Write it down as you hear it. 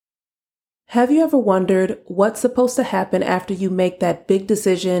Have you ever wondered what's supposed to happen after you make that big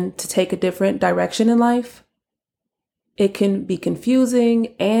decision to take a different direction in life? It can be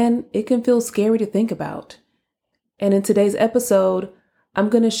confusing and it can feel scary to think about. And in today's episode, I'm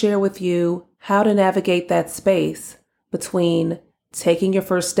going to share with you how to navigate that space between taking your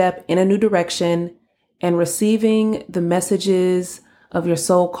first step in a new direction and receiving the messages of your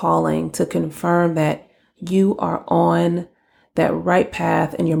soul calling to confirm that you are on that right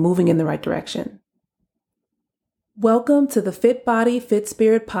path and you're moving in the right direction. Welcome to the Fit Body, Fit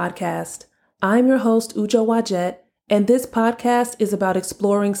Spirit podcast. I'm your host, Ujo Wajet, and this podcast is about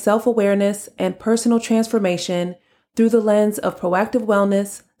exploring self-awareness and personal transformation through the lens of proactive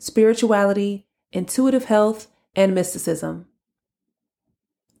wellness, spirituality, intuitive health, and mysticism.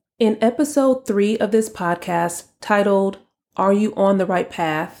 In episode 3 of this podcast, titled, Are You on the Right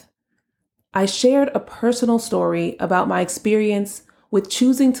Path?, I shared a personal story about my experience with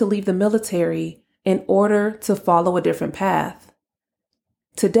choosing to leave the military in order to follow a different path.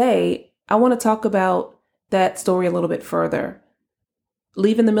 Today, I want to talk about that story a little bit further.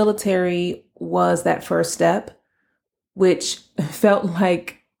 Leaving the military was that first step, which felt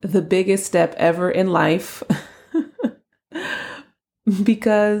like the biggest step ever in life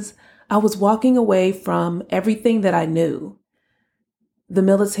because I was walking away from everything that I knew. The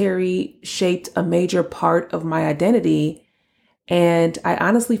military shaped a major part of my identity, and I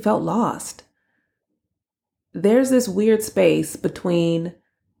honestly felt lost. There's this weird space between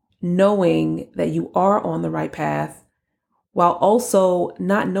knowing that you are on the right path while also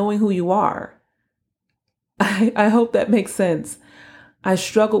not knowing who you are. I hope that makes sense. I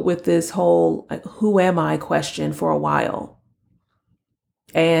struggled with this whole who am I question for a while.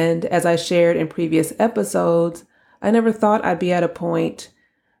 And as I shared in previous episodes, I never thought I'd be at a point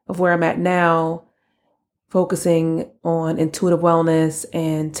of where I'm at now, focusing on intuitive wellness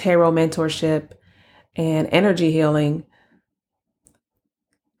and tarot mentorship and energy healing.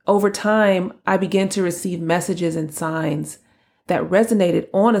 Over time, I began to receive messages and signs that resonated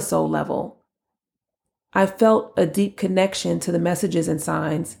on a soul level. I felt a deep connection to the messages and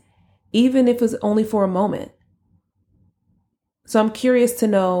signs, even if it was only for a moment. So I'm curious to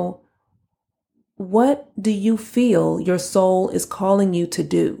know, what do you feel your soul is calling you to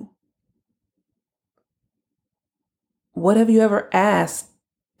do? What have you ever asked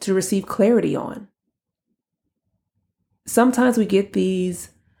to receive clarity on? Sometimes we get these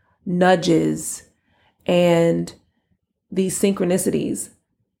nudges and these synchronicities,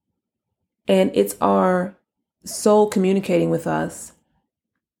 and it's our soul communicating with us.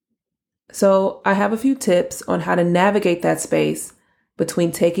 So I have a few tips on how to navigate that space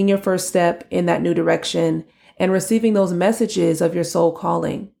between taking your first step in that new direction and receiving those messages of your soul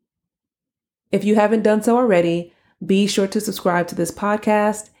calling. If you haven't done so already, be sure to subscribe to this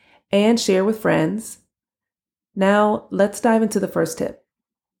podcast and share with friends. Now, let's dive into the first tip.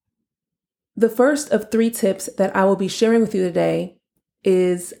 The first of 3 tips that I will be sharing with you today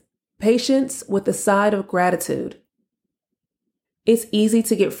is patience with a side of gratitude. It's easy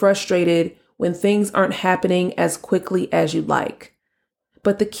to get frustrated when things aren't happening as quickly as you'd like.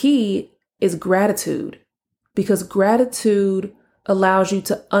 But the key is gratitude, because gratitude allows you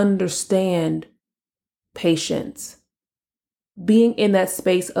to understand patience. Being in that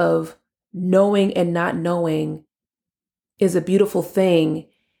space of knowing and not knowing is a beautiful thing.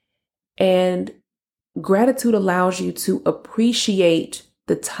 And gratitude allows you to appreciate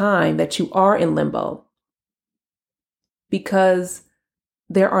the time that you are in limbo, because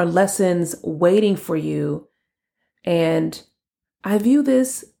there are lessons waiting for you. And I view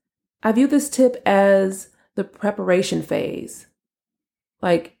this tip as the preparation phase.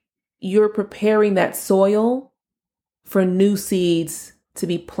 Like, you're preparing that soil for new seeds to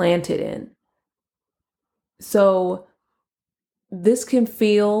be planted in. So this can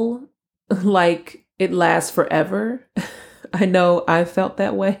feel like it lasts forever. I know I felt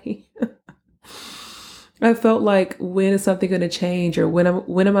that way. I felt like, when is something going to change, or when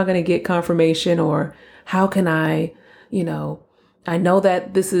am I going to get confirmation, or how can I know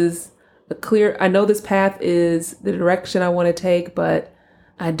that this is I know this path is the direction I want to take, but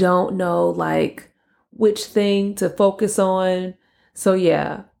I don't know which thing to focus on. So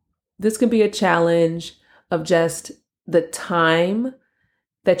yeah, this can be a challenge of just the time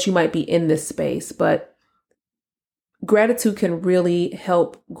that you might be in this space, but gratitude can really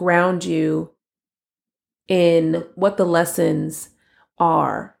help ground you in what the lessons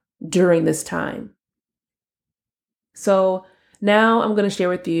are during this time. So now I'm going to share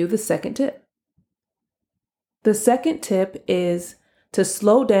with you the second tip. The second tip is to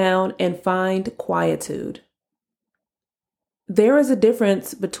slow down and find quietude. There is a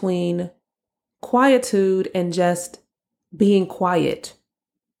difference between quietude and just being quiet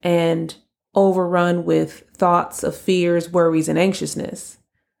and overrun with thoughts of fears, worries, and anxiousness,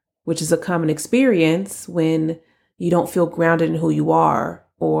 which is a common experience when you don't feel grounded in who you are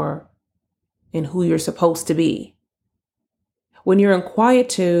or in who you're supposed to be. When you're in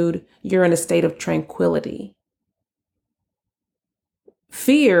quietude, you're in a state of tranquility.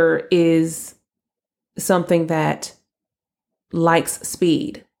 Fear is something that likes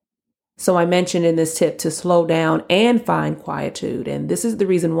speed. So I mentioned in this tip to slow down and find quietude, and this is the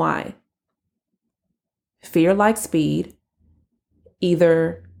reason why. Fear likes speed.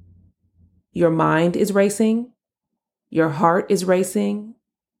 Either your mind is racing, your heart is racing,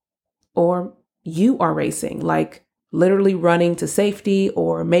 or you are racing, like literally running to safety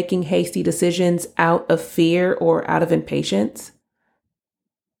or making hasty decisions out of fear or out of impatience.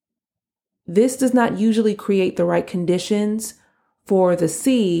 This does not usually create the right conditions for the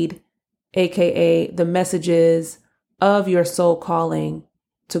seed, aka the messages of your soul calling,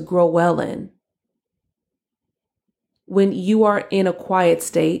 to grow well in. When you are in a quiet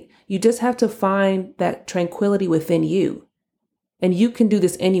state, you just have to find that tranquility within you. And you can do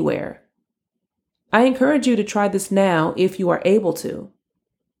this anywhere. I encourage you to try this now if you are able to.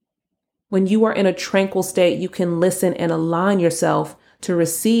 When you are in a tranquil state, you can listen and align yourself to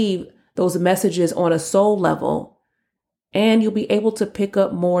receive those messages on a soul level, and you'll be able to pick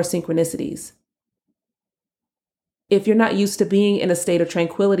up more synchronicities. If you're not used to being in a state of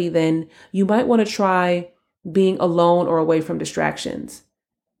tranquility, then you might want to try being alone or away from distractions.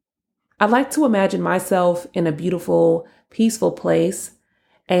 I like to imagine myself in a beautiful, peaceful place,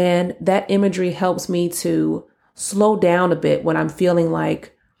 and that imagery helps me to slow down a bit when I'm feeling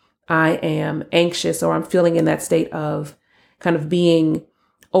like I am anxious or I'm feeling in that state of kind of being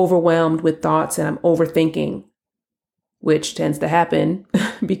overwhelmed with thoughts and I'm overthinking, which tends to happen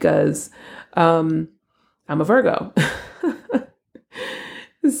because I'm a Virgo.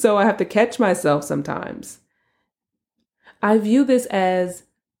 So I have to catch myself sometimes. I view this as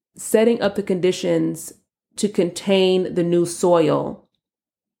setting up the conditions to contain the new soil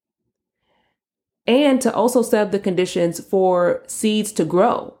and to also set up the conditions for seeds to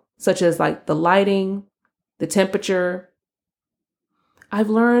grow, such as like the lighting, the temperature. I've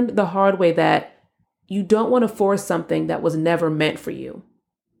learned the hard way that you don't want to force something that was never meant for you.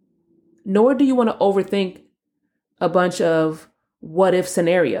 Nor do you want to overthink a bunch of what if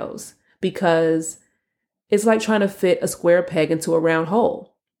scenarios, because it's like trying to fit a square peg into a round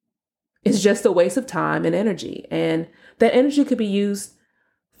hole. It's just a waste of time and energy, and that energy could be used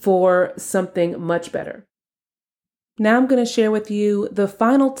for something much better. Now I'm going to share with you the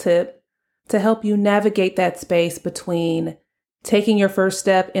final tip to help you navigate that space between taking your first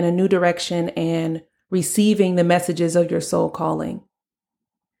step in a new direction and receiving the messages of your soul calling.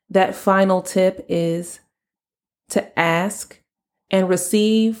 That final tip is to ask and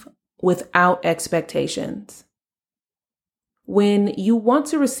receive without expectations. When you want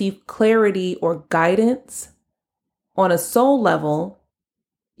to receive clarity or guidance on a soul level,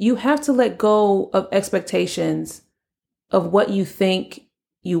 you have to let go of expectations of what you think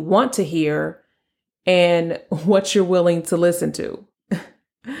you want to hear and what you're willing to listen to.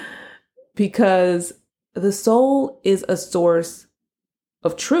 Because the soul is a source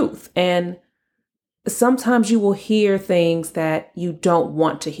of truth, and sometimes you will hear things that you don't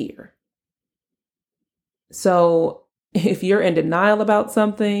want to hear. So if you're in denial about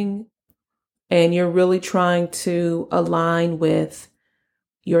something and you're really trying to align with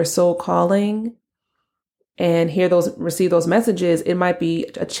your soul calling and receive those messages, it might be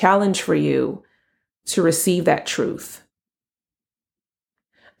a challenge for you to receive that truth.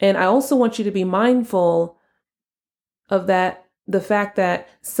 And I also want you to be mindful of the fact that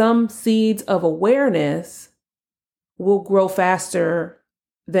some seeds of awareness will grow faster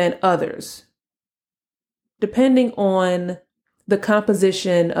than others, depending on the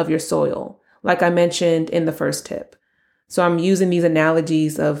composition of your soil, like I mentioned in the first tip. So I'm using these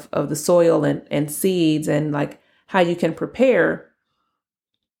analogies of the soil and seeds and like how you can prepare,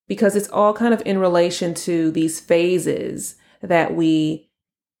 because it's all kind of in relation to these phases that we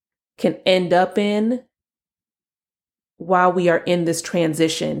can end up in while we are in this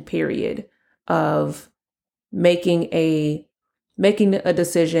transition period of making a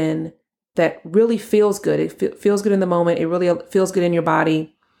decision that really feels good. It feels good in the moment. It really feels good in your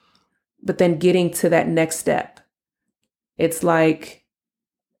body. But then getting to that next step. It's like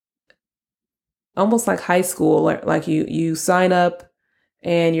almost like high school, like you sign up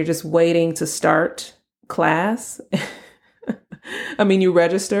and you're just waiting to start class. I mean, you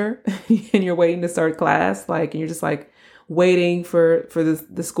register and you're waiting to start class, and you're just like waiting for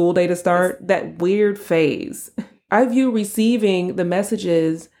the school day to start, that weird phase. I view receiving the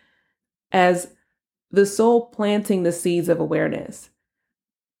messages as the soul planting the seeds of awareness.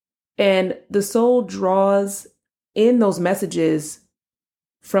 And the soul draws in those messages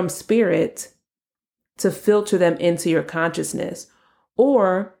from spirit to filter them into your consciousness,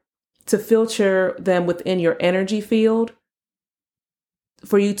 or to filter them within your energy field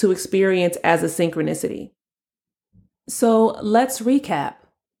for you to experience as a synchronicity. So let's recap.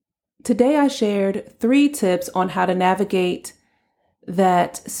 Today I shared 3 tips on how to navigate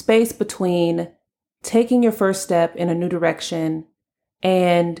that space between taking your first step in a new direction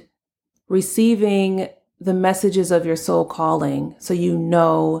and receiving the messages of your soul calling, so you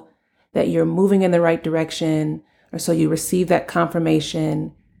know that you're moving in the right direction, or so you receive that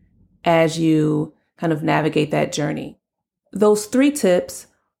confirmation as you kind of navigate that journey. Those 3 tips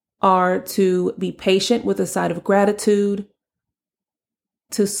are to be patient with a side of gratitude,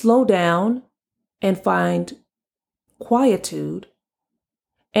 to slow down and find quietude,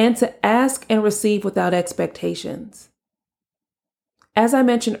 and to ask and receive without expectations. As I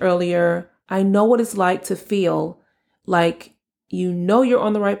mentioned earlier, I know what it's like to feel like you know you're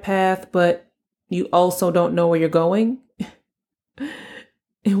on the right path, but you also don't know where you're going.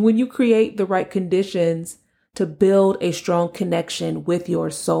 And when you create the right conditions to build a strong connection with your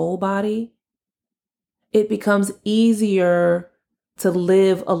soul body, it becomes easier to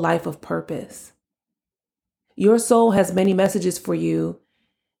live a life of purpose. Your soul has many messages for you,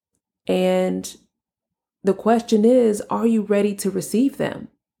 and the question is, are you ready to receive them?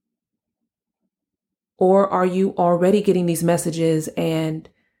 Or are you already getting these messages and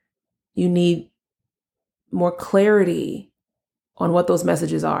you need more clarity on what those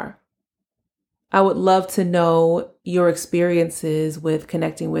messages are? I would love to know your experiences with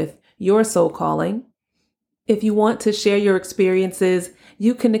connecting with your soul calling. If you want to share your experiences,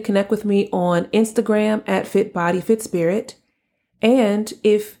 you can connect with me on Instagram at Fit Body Fit Spirit. And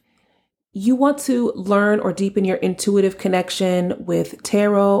if you want to learn or deepen your intuitive connection with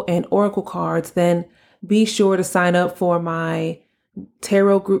tarot and oracle cards, then be sure to sign up for my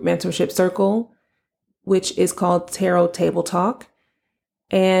tarot group mentorship circle, which is called Tarot Table Talk.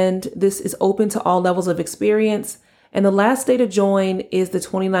 And this is open to all levels of experience. And the last day to join is the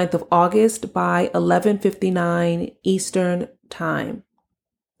 29th of August by 11:59 Eastern Time.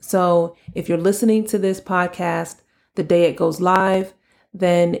 So if you're listening to this podcast the day it goes live,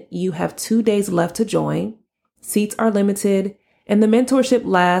 then you have 2 days left to join. Seats are limited, and the mentorship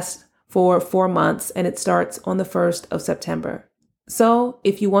lasts for 4 months, and it starts on the 1st of September. So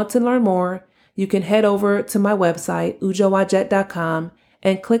if you want to learn more, you can head over to my website, ujowajet.com,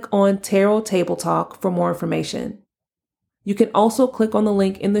 and click on Tarot Table Talk for more information. You can also click on the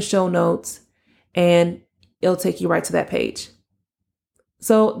link in the show notes, and it'll take you right to that page.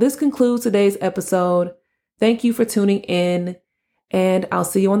 So this concludes today's episode. Thank you for tuning in, and I'll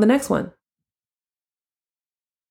see you on the next one.